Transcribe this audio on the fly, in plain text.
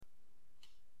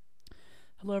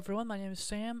Hello, everyone. My name is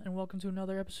Sam, and welcome to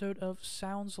another episode of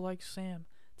Sounds Like Sam.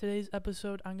 Today's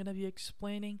episode, I'm going to be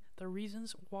explaining the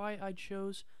reasons why I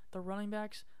chose the running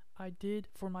backs I did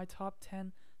for my top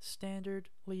 10 standard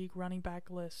league running back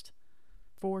list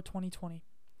for 2020.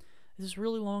 This is a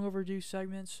really long overdue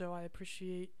segment, so I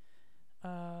appreciate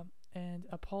and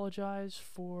apologize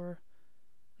for,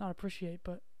 not appreciate,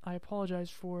 but I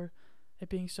apologize for it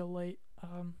being so late.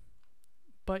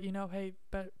 But hey,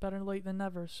 better late than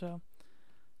never, so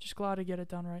just glad to get it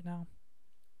done right now.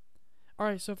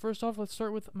 Alright, so first off, let's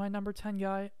start with my number 10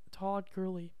 guy, Todd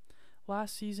Gurley.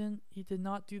 Last season, he did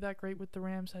not do that great with the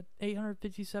Rams, had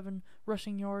 857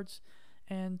 rushing yards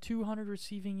and 200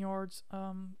 receiving yards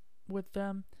with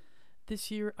them. This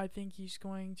year, I think he's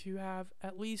going to have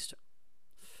at least,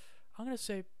 I'm going to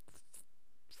say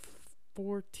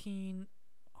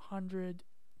 1,400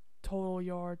 total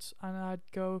yards, and I'd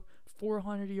go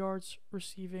 400 yards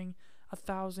receiving,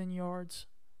 1,000 yards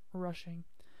rushing.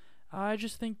 I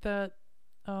just think that,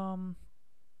 they're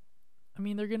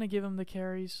going to give him the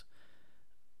carries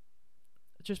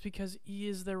just because he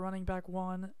is their running back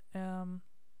one, and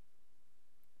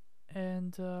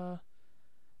they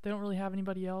don't really have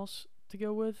anybody else to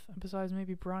go with besides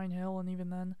maybe Brian Hill, and even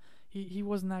then, he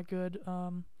wasn't that good.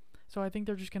 So I think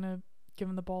they're just going to give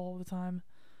him the ball all the time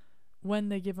when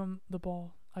they give him the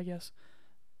ball, I guess.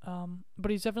 But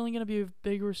he's definitely going to be a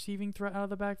big receiving threat out of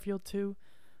the backfield too.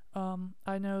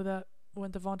 I know that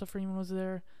when Devonta Freeman was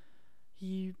there,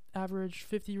 he averaged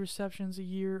 50 receptions a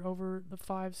year over the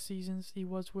 5 seasons he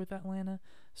was with Atlanta.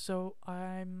 So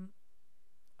I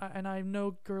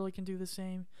know Gurley can do the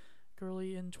same.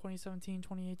 Gurley in 2017,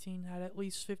 2018 had at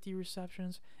least 50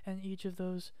 receptions in each of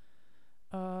those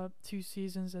 2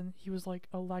 seasons, and he was like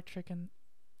electric in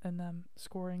them,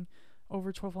 scoring over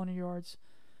 1,200 yards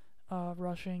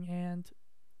rushing and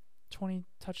 20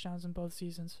 touchdowns in both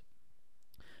seasons.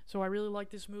 So I really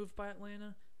like this move by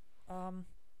Atlanta,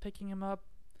 picking him up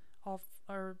off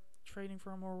or trading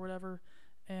for him or whatever,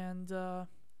 and I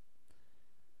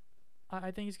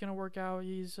think he's gonna work out.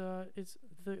 It's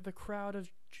the crowd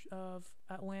of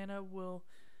Atlanta will,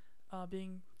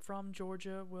 being from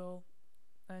Georgia,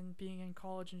 and being in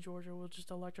college in Georgia will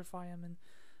just electrify him and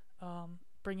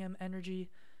bring him energy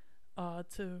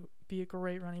to be a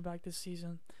great running back this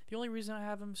season. The only reason I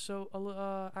have him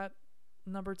at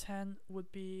number 10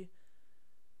 would be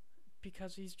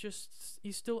because he's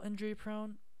still injury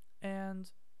prone, and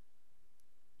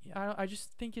I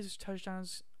just think his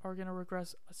touchdowns are going to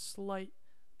regress a slight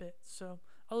bit. So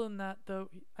other than that,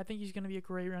 though, I think he's going to be a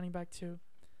great running back too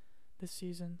this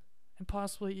season, and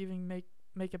possibly even make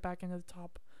it back into the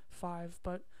top 5.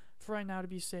 But for right now, to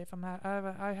be safe,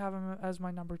 I have him as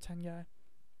my number 10 guy.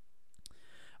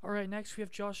 All right, next we have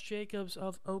Josh Jacobs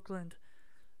of Oakland.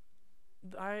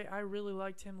 I really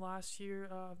liked him last year.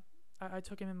 I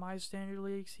took him in my standard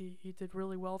leagues. He did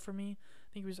really well for me. I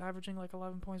think he was averaging like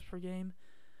 11 points per game.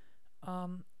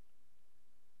 I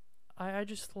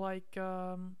just like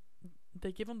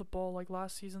they give him the ball. Like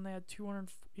last season, he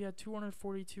had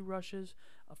 242 rushes,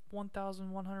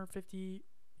 1,150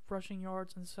 rushing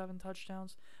yards, and 7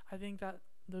 touchdowns. I think that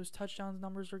those touchdowns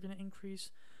numbers are going to increase.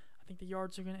 I think the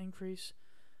yards are going to increase.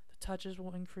 The touches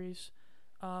will increase.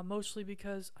 Mostly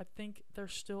because I think they're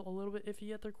still a little bit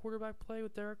iffy at their quarterback play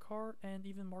with Derek Carr and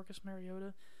even Marcus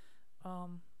Mariota.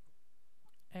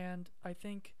 And I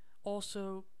think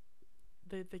also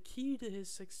the key to his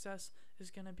success is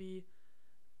going to be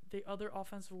the other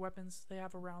offensive weapons they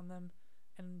have around them,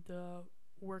 and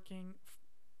working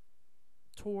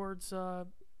towards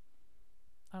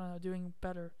doing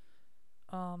better.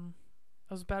 That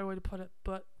was a bad way to put it,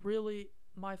 but really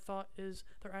my thought is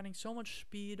they're adding so much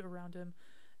speed around him,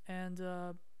 and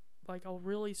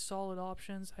really solid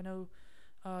options. I know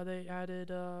they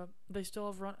added they still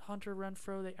have Hunter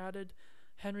Renfrow. They added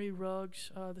Henry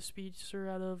Ruggs, the speedster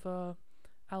out of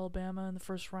Alabama in the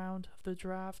first round of the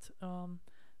draft.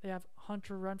 They have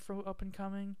Hunter Renfrow, up and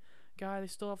coming guy. They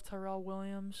still have Tyrell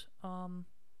Williams,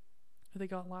 who they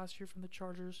got last year from the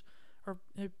Chargers, or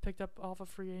they picked up off of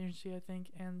free agency, I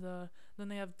think. And then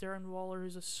they have Darren Waller,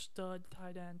 who's a stud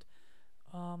tight end.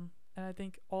 And I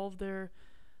think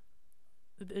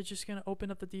it's just going to open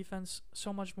up the defense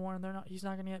so much more, and he's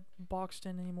not going to get boxed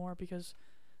in anymore because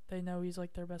they know he's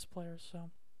like their best player. So,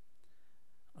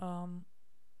 I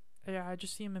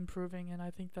just see him improving, and I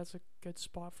think that's a good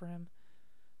spot for him.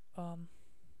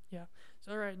 Yeah.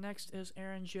 So, all right, next is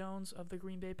Aaron Jones of the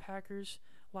Green Bay Packers.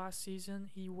 Last season,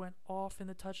 he went off in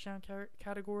the touchdown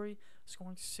category,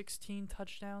 scoring 16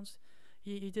 touchdowns.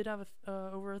 He did have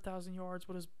over 1,000 yards,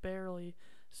 but it was barely.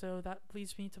 So that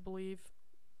leads me to believe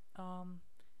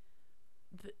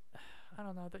I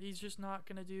don't know, that he's just not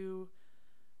gonna do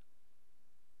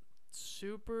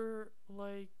super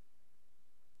like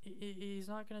he's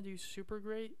not gonna do super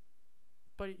great,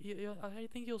 but I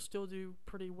think he'll still do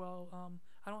pretty well.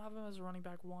 I don't have him as a running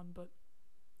back 1, but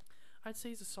I'd say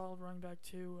he's a solid running back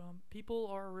 2. People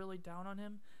are really down on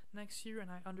him next year,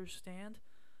 and I understand.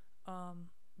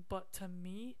 But to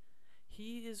me,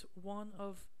 he is one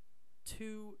of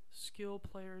 2 skill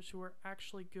players who are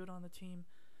actually good on the team,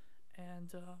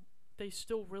 and they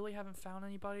still really haven't found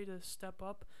anybody to step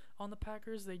up on the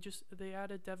Packers. They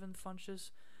added Devin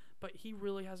Funchess, but he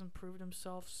really hasn't proved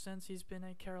himself since he's been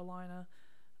at Carolina,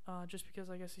 just because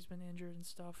I guess he's been injured and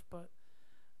stuff. But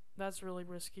that's really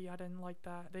risky. I didn't like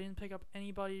that. They didn't pick up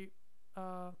anybody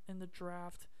in the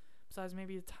draft besides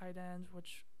maybe a tight end,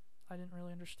 which I didn't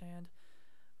really understand.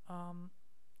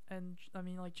 And I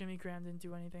mean, like, Jimmy Graham didn't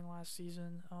do anything last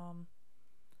season.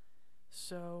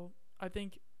 So I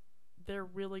think they're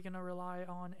really going to rely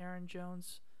on Aaron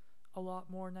Jones a lot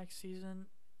more next season,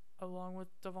 along with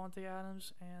Davante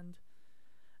Adams. And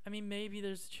I mean, maybe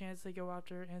there's a chance they go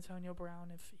after Antonio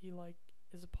Brown if he like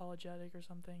is apologetic or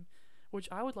something, which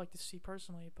I would like to see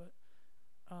personally. But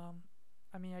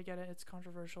I mean, I get it. It's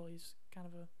controversial. He's kind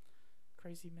of a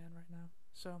crazy man right now.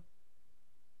 So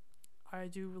I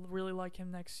do really like him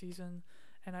next season.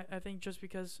 And I think just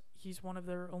because he's one of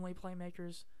their only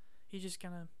playmakers, he's just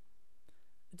going to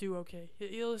do okay.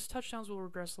 His touchdowns will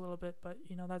regress a little bit, but,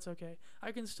 that's okay.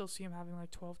 I can still see him having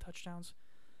like 12 touchdowns.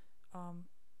 And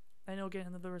he'll get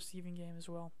into the receiving game as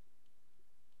well.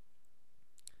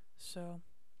 So,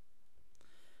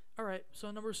 alright, so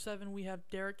number 7, we have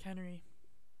Derrick Henry.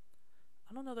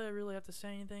 I don't know that I really have to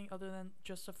say anything other than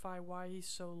justify why he's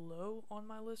so low on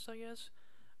my list, I guess.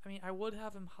 I mean, I would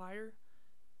have him higher,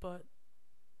 but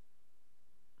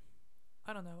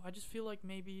I don't know. I just feel like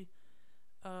maybe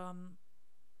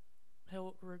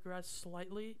he'll regress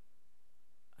slightly.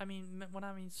 I mean, when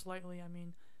I mean slightly, I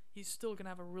mean he's still going to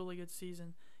have a really good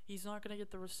season. He's not going to get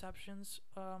the receptions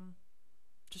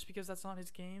just because that's not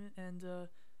his game. And,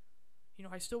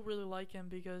 I still really like him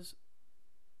because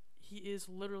he is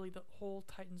literally the whole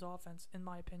Titans offense, in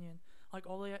my opinion. Like,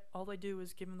 all they do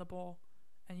is give him the ball,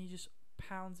 and he just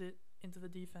pounds it into the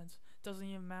defense. Doesn't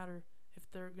even matter if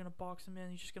they're going to box him in.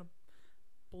 He's just going to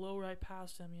blow right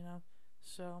past him,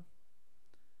 So,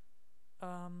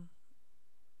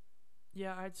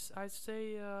 yeah, I'd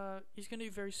say he's going to be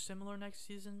very similar next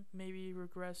season, maybe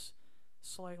regress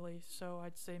slightly. So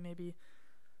I'd say maybe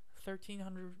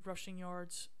 1,300 rushing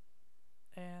yards,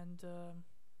 and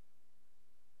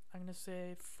I'm going to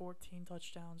say 14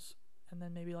 touchdowns, and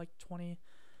then maybe like 20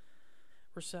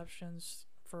 receptions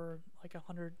for like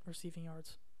 100 receiving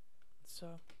yards.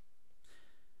 So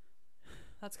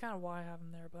that's kind of why I have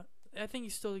him there, but I think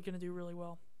he's still going to do really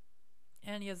well.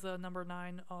 And he has the number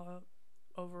 9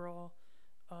 overall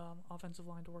offensive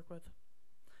line to work with.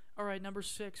 All right, number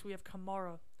 6, we have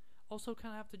Kamara. Also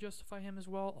kind of have to justify him as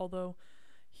well, although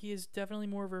he is definitely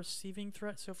more of a receiving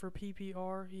threat. So for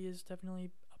PPR, he is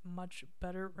definitely a much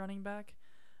better running back.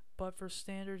 But for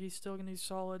standard, he's still going to be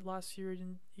solid. Last year,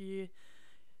 he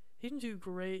didn't do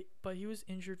great, but he was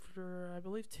injured for, I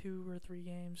believe, 2 or 3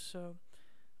 games. So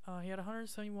he had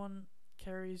 171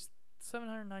 carries,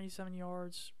 797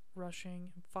 yards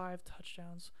rushing, and 5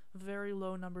 touchdowns. Very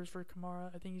low numbers for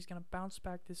Kamara. I think he's going to bounce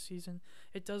back this season.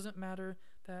 It doesn't matter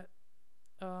that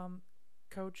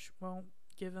coach won't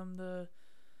give him the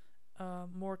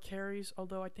more carries,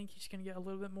 although I think he's going to get a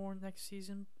little bit more next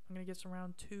season. I'm going to guess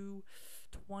around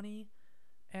 220,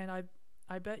 and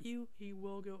I bet you he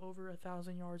will go over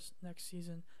 1,000 yards next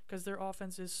season because their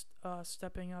offense is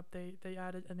stepping up. They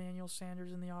added Emmanuel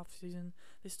Sanders in the offseason.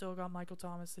 They still got Michael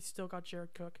Thomas. They still got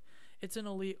Jared Cook. It's an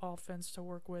elite offense to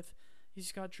work with.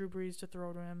 He's got Drew Brees to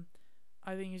throw to him.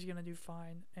 I think he's going to do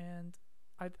fine, and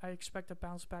I expect a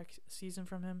bounce-back season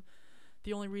from him.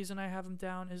 The only reason I have him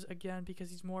down is, again, because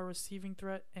he's more a receiving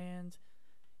threat, and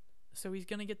so he's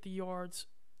going to get the yards.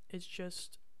 It's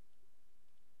just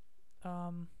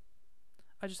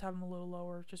I just have him a little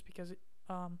lower just because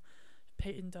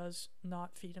Peyton does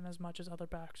not feed him as much as other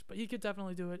backs. But he could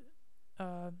definitely do it.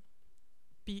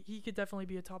 He could definitely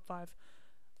be a top 5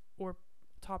 or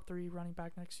top 3 running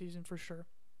back next season for sure.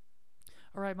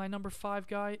 All right, my number 5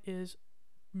 guy is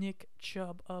Nick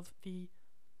Chubb of the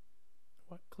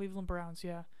Cleveland Browns.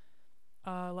 Yeah.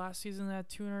 Last season they had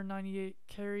 298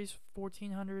 carries,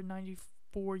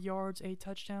 1,494 yards, 8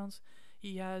 touchdowns.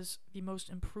 He has the most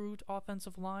improved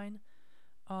offensive line,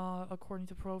 according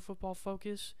to Pro Football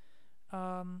Focus,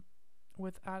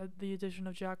 with the addition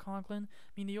of Jack Conklin.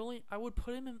 I mean, I would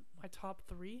put him in my top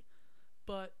 3,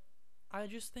 but I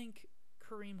just think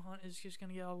Kareem Hunt is just going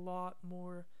to get a lot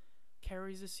more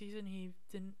carries this season. He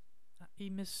didn't. He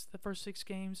missed the first 6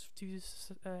 games due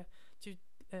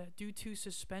to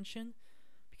suspension,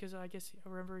 because I guess I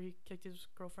remember he kicked his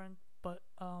girlfriend. But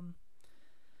other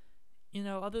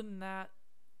than that,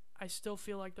 I still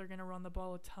feel like they're gonna run the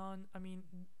ball a ton. I mean,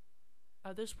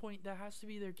 at this point, that has to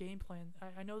be their game plan.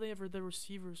 I know they have the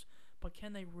receivers, but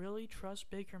can they really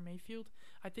trust Baker Mayfield?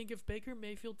 I think if Baker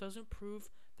Mayfield doesn't prove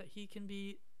that he can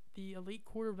be the elite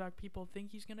quarterback people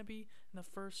think he's going to be in the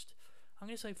first, I'm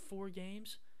going to say 4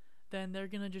 games, then they're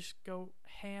going to just go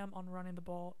ham on running the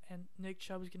ball, and Nick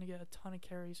Chubb is going to get a ton of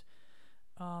carries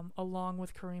along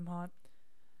with Kareem Hunt.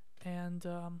 And,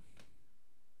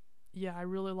 yeah, I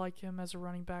really like him as a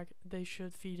running back. They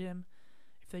should feed him.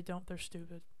 If they don't, they're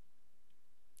stupid.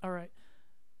 All right.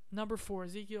 Number 4,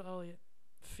 Ezekiel Elliott.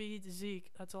 Feed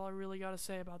Zeke. That's all I really got to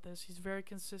say about this. He's very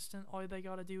consistent. All they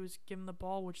got to do is give him the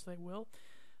ball, which they will.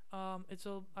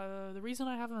 The reason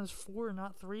I have him as 4 and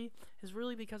not 3 is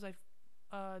really because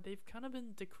they've kind of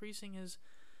been decreasing his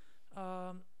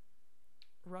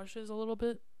rushes a little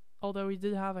bit. Although he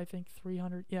did have, I think,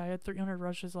 300. Yeah, he had 300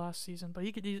 rushes last season, but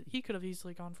he could have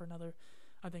easily gone for another,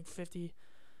 I think, 50.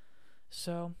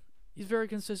 So he's a very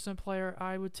consistent player.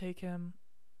 I would take him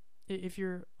if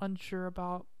you're unsure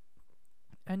about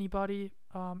anybody,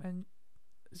 and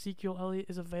Ezekiel Elliott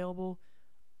is available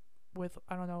with,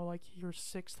 I don't know, like your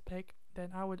 6th pick, then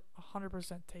I would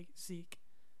 100% take Zeke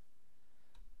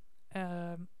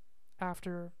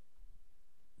after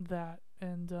that.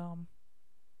 And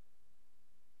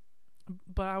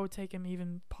but I would take him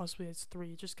even possibly as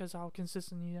 3, just because how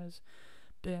consistent he has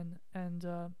been, and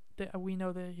we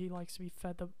know that he likes to be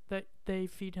fed that they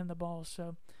feed him the ball,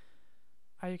 so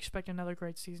I expect another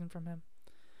great season from him.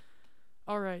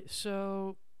 All right,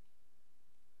 so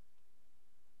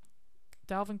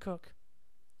Dalvin Cook,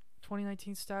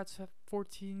 2019 stats: have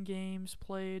 14 games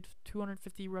played,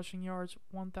 250 rushing yards,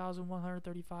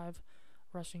 1,135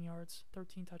 rushing yards,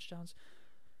 13 touchdowns.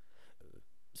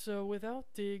 So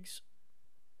without Diggs,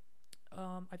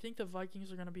 I think the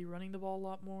Vikings are going to be running the ball a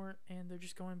lot more, and they're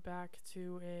just going back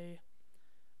to a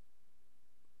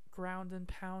ground and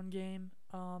pound game,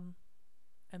 and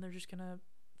they're just going to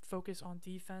focus on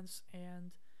defense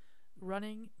and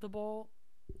running the ball.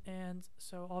 And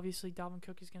so obviously Dalvin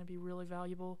Cook is going to be really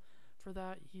valuable for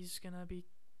that. He's going to be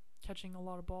catching a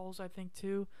lot of balls, I think,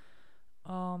 too,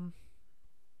 because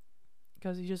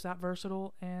he's just that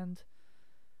versatile, and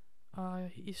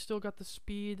he's still got the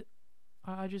speed.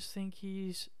 I just think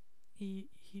he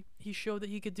showed that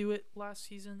he could do it last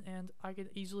season, and I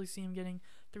could easily see him getting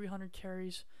 300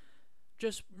 carries,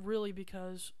 just really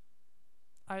because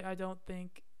I don't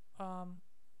think,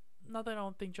 not that I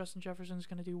don't think Justin Jefferson is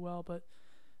going to do well, but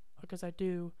because I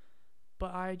do,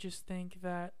 but I just think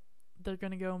that they're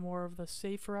going to go more of the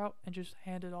safe route and just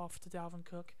hand it off to Dalvin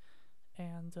Cook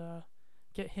and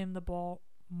get him the ball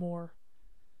more.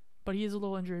 But he is a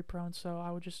little injury prone, so I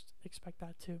would just expect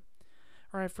that too.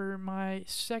 All right, for my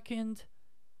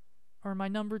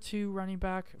number 2 running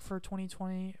back for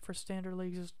 2020 for standard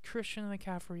leagues is Christian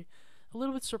McCaffrey. A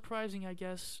little bit surprising, I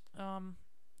guess,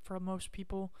 for most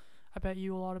people. I bet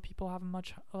you a lot of people have him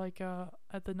much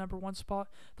at the number 1 spot.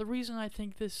 The reason I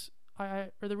think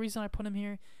the reason I put him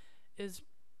here is,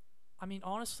 I mean,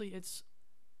 honestly,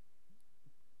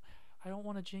 I don't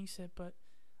want to jinx it, but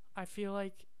I feel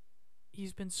like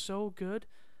he's been so good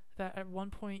that at one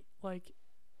point, like,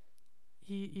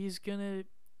 they're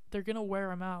gonna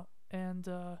wear him out, and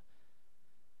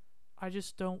I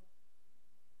just feel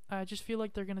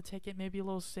like they're gonna take it maybe a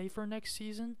little safer next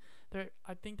season.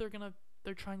 I think they're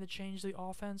trying to change the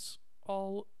offense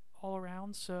all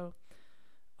around, so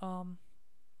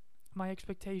my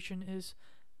expectation is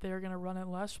they're gonna run it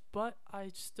less, but I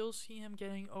still see him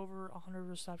getting over 100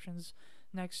 receptions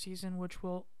next season, which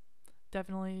will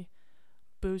definitely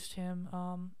boost him.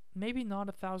 Maybe not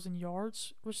 1,000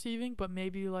 yards receiving, but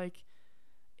maybe like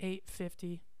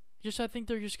 850. I think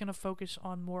they're just gonna focus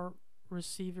on more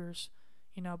receivers,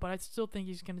 But I still think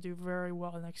he's gonna do very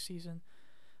well next season.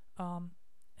 And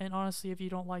honestly, if you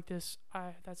don't like this,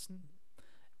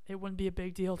 it wouldn't be a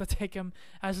big deal to take him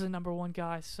as the number 1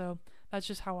 guy. So that's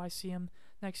just how I see him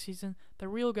next season. The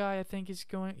real guy, I think,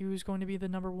 he was going to be the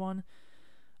number 1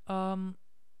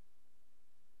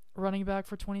 running back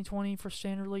for 2020 for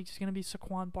standard leagues is going to be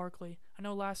Saquon Barkley. I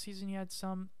know last season he had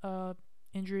some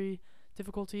injury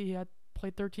difficulty. He had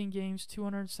played 13 games,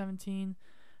 217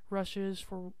 rushes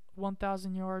for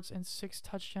 1,000 yards and 6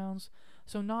 touchdowns.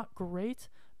 So not great,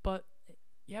 but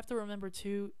you have to remember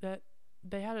too that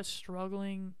they had a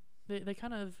struggling. They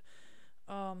kind of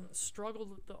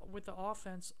struggled with the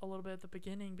offense a little bit at the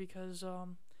beginning because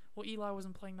well, Eli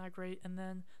wasn't playing that great, and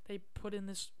then they put in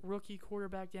this rookie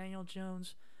quarterback, Daniel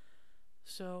Jones.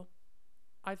 So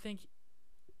I think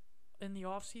in the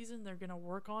offseason they're going to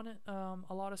work on it.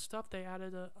 A lot of stuff. They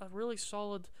added a really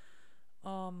solid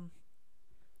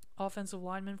offensive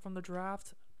lineman from the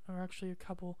draft, or actually a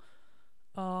couple.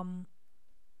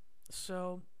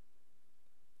 So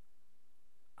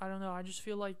I don't know. I just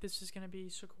feel like this is going to be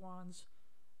Saquon's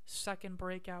second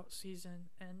breakout season,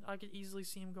 and I could easily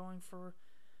see him going for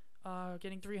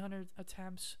getting 300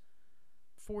 attempts,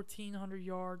 1,400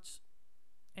 yards,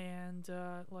 and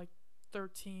like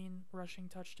 13 rushing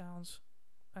touchdowns,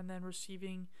 and then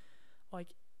receiving,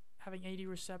 like, having 80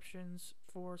 receptions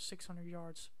for 600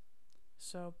 yards.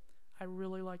 So I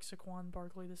really like Saquon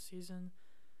Barkley this season.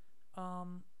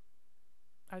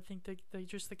 I think they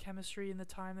just the chemistry and the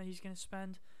time that he's going to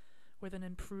spend with an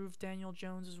improved Daniel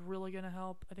Jones is really going to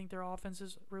help. I think their offense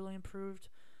is really improved.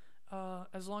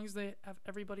 As long as they have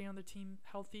everybody on the team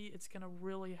healthy, it's going to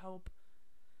really help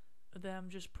them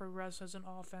just progress as an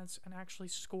offense and actually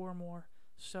score more.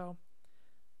 So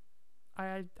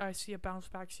I see a bounce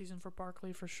back season for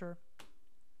Barkley for sure.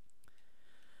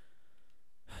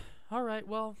 All right,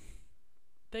 well,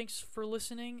 thanks for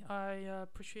listening. I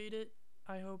appreciate it.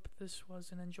 I hope this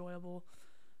was an enjoyable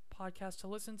podcast to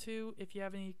listen to. If you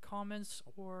have any comments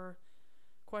or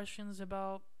questions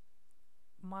about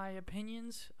my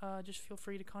opinions, just feel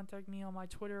free to contact me on my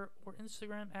Twitter or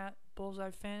Instagram at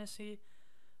Bullseye Fantasy.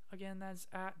 Again, that's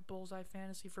at Bullseye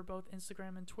Fantasy for both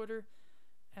Instagram and Twitter.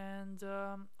 And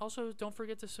also, don't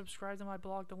forget to subscribe to my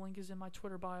blog. The link is in my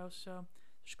Twitter bio, so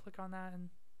just click on that and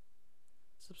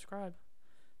subscribe.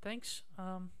 Thanks.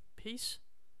 Peace.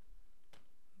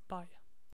 Bye.